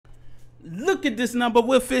Look at this number.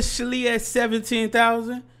 We're officially at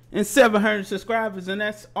 17,700 subscribers, and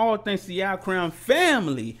that's all thanks to y'all Crown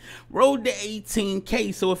family. Road to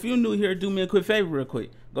 18K. So if you're new here, do me a quick favor real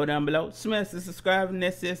quick. Go down below, smash the subscribe, and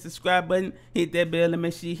that's the subscribe button. Hit that bell and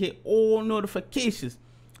make sure you hit all notifications.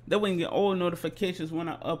 That way you get all notifications when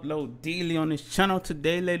I upload daily on this channel.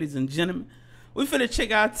 Today, ladies and gentlemen, we finna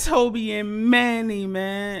check out Tobi and Manny,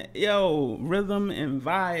 man. Yo, rhythm and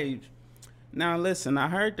vibes. Now listen, I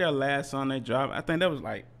heard their last song they dropped. I think that was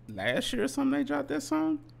like last year or something they dropped that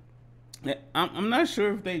song. I'm not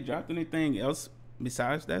sure if they dropped anything else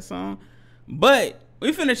besides that song. But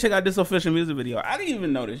we finna check out this official music video. I didn't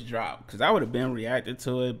even know this dropped because I would have been reacting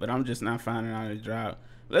to it, but I'm just not finding out it dropped.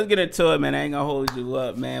 Let's get into it, man. I ain't gonna hold you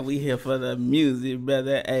up, man. We here for the music,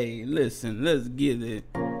 brother. Hey, listen, let's get it.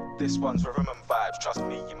 This one's rhythm and vibes, trust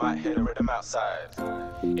me, you might hear the rhythm outside.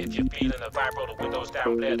 If you're feeling the vibe, roll the windows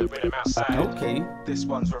down, blare the rhythm outside. Okay. This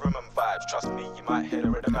one's rhythm and vibes, trust me, you might hear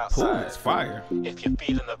the rhythm outside. Ooh, it's fire. If you're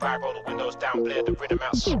feeling the vibe, roll the windows down, blare the rhythm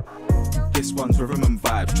outside. This one's rhythm and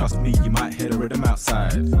vibes, trust me, you might hear the rhythm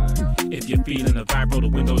outside. If you're feeling the vibe, roll the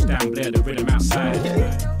windows down, blare the rhythm outside.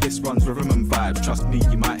 This one's rhythm and vibes, trust me,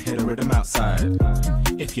 you might hear the rhythm outside.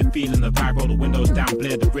 If you're feeling the vibe, roll the windows down,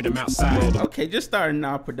 blare the rhythm outside. Okay, just starting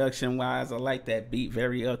out production wise, I like that beat,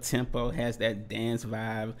 very up tempo, has that dance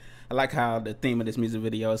vibe. I like how the theme of this music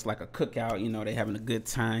video is like a cookout, you know, they having a good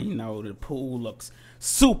time, you know, the pool looks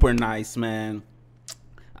super nice, man.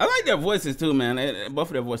 I like their voices too, man. Both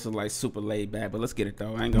of their voices are like super laid back, but let's get it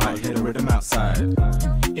though. I ain't gonna hit the rhythm outside.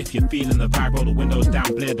 If you're feeling the vibe, roll the windows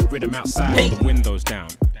down, blare the rhythm outside. Roll the windows down,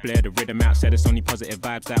 blare the rhythm outside. It's only positive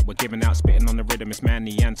vibes that we're giving out, spitting on the rhythm. It's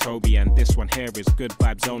Manny and Tobi, and this one here is good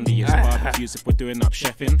vibes only. It's barbecues if we're doing up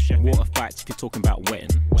chefing, water fights if you're talking about wetting,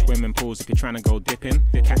 swimming pools if you're trying to go dipping,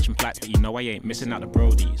 catching flights, but you know I ain't missing out the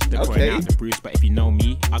brodies. They're pouring out the brews, but if you know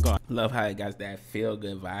me, I got. Love how it got that feel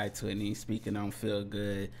good vibe to it, and he's speaking on feel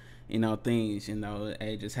good, you know, things, you know,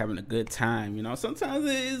 hey, just having a good time, you know. Sometimes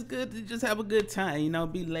it is good to just have a good time, you know,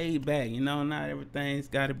 be laid back, you know, not everything's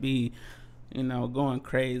got to be, you know, going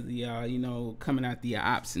crazy, you know, coming out the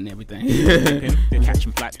ops and everything. They're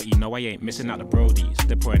catching flights, but you know I ain't missing out the brodies.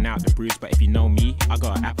 They're pouring out the brews, but if you know me, I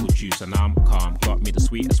got an apple juice and I'm calm. Got me the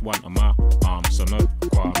sweetest one on my arm, so no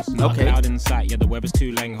qualms. Not loud in sight, yeah, the weather's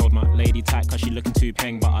too lame. Hold my lady tight, cause she looking too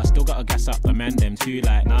peng, but I still gotta gas up the man, them too,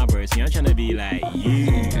 like, nah, bro, see, I'm trying to be like you.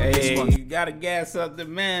 Hey, you gotta gas up the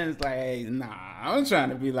man. It's like, hey, nah, I'm trying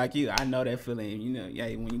to be like you. I know that feeling, you know, yeah,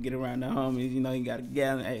 when you get around the homies, you know, you gotta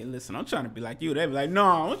gas. Hey, listen, I'm trying to be like you. They be like, no,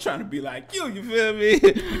 I'm trying to be like you feel me?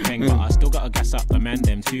 But I still gotta gas up the man,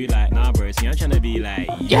 them too, like, nah, bro, see, I'm trying to be like,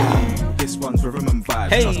 yeah. This one's rhythm and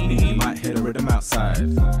vibes, trust me, you might hear the rhythm outside.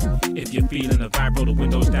 If you're feeling the vibe, roll the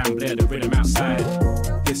windows down, blare the rhythm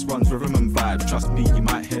outside. This one's rhythm and vibes, trust me, you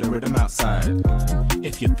might hear the rhythm outside.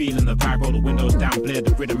 If you're feeling the vibe, roll the windows down, blare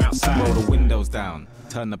the rhythm outside. Roll the windows down,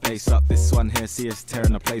 turn the bass up. This one here, see us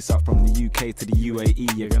tearing the place up from the UK to the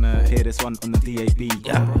UAE. You're gonna hear this one on the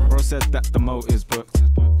DAB. Bro said that the motor's booked.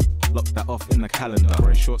 Lock that off in the calendar.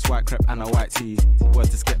 Wearing shorts, white crepe and a white tee. Word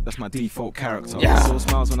to skip, that's my default character. So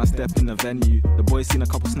smiles when I step in the venue. The boys seen a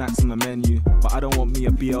couple snacks on the menu, but I don't want me a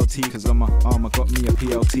BLT, cause on my arm I got me a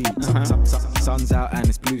PLT. Sun's out and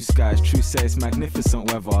it's blue skies. True say it's magnificent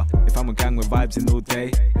weather. If I'm a gang with vibes in all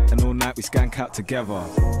day and all night we skank out together.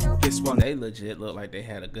 This one, they legit look like they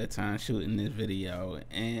had a good time shooting this video,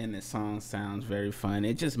 and the song sounds very fun.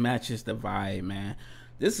 It just matches the vibe, man.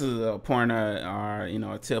 This is a pointer or, you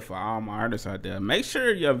know, a tip for all my artists out there. Make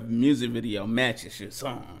sure your music video matches your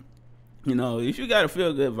song. You know, if you got a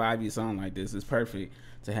feel good vibey song like this, it's perfect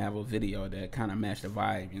to have a video that kind of match the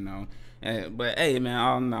vibe, you know. But hey, man,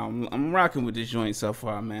 I don't know, I'm rocking with this joint so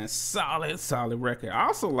far, man. Solid record. I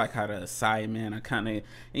also like how the side, man, I kind of,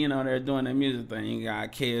 you know, they're doing the music thing. You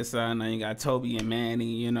got KSI, now you got Tobi and Manny,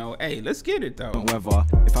 you know. Hey, let's get it though. Weather.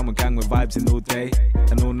 If I'm a gang with vibes in all day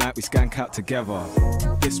and all night we skank out together.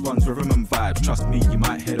 This one's rhythm and vibes, trust me, you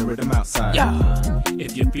might hear the rhythm outside.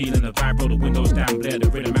 If you're feeling the vibe, roll the windows down, blare the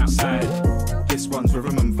rhythm outside. This one's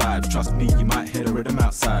rhythm and vibes, trust me, you might hear the rhythm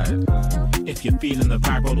outside. If you're feeling the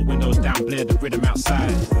vibe, roll the windows down, blare the rhythm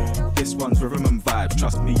outside. This one's rhythm and vibes,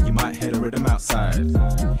 trust me, you might hear the rhythm outside.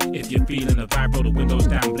 If you're feeling the vibe, roll the windows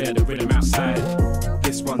down, blare the rhythm outside.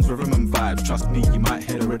 This one's rhythm and vibes, trust me, you might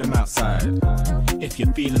hear the rhythm outside. If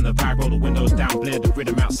you're feeling the vibe, roll the windows down, blare the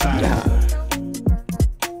rhythm outside.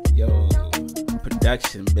 Yo,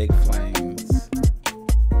 production, big flames.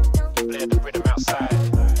 Blare the rhythm outside.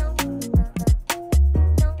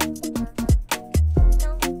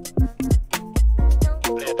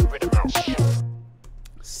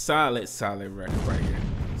 Solid record right here.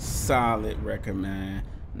 Solid record, man.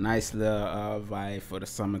 Nice little vibe for the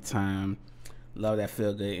summertime. Love that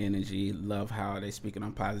feel good energy. Love how they speaking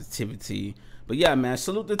on positivity. But yeah, man,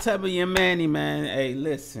 salute to Tobi Manny, man. Hey,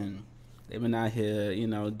 listen, they've been out here, you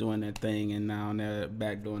know, doing their thing, and now they're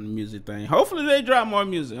back doing the music thing. Hopefully they drop more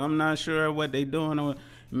music. I'm not sure what they doing, or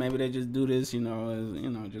maybe they just do this, you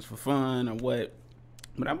know, just for fun or what.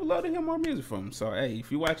 But I would love to hear more music from them. So hey,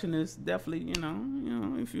 if you're watching this, definitely, you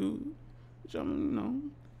know, if you, drop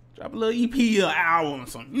a little EP or album or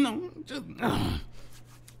something, you know, just.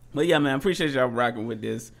 But yeah, man, appreciate y'all rocking with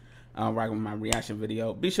this, rocking with my reaction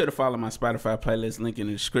video. Be sure to follow my Spotify playlist, link in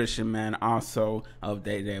the description, man. Also,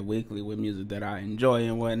 update that weekly with music that I enjoy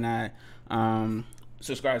and whatnot.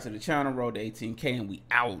 Subscribe to the channel, road to 18K, and we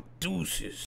out. Deuces.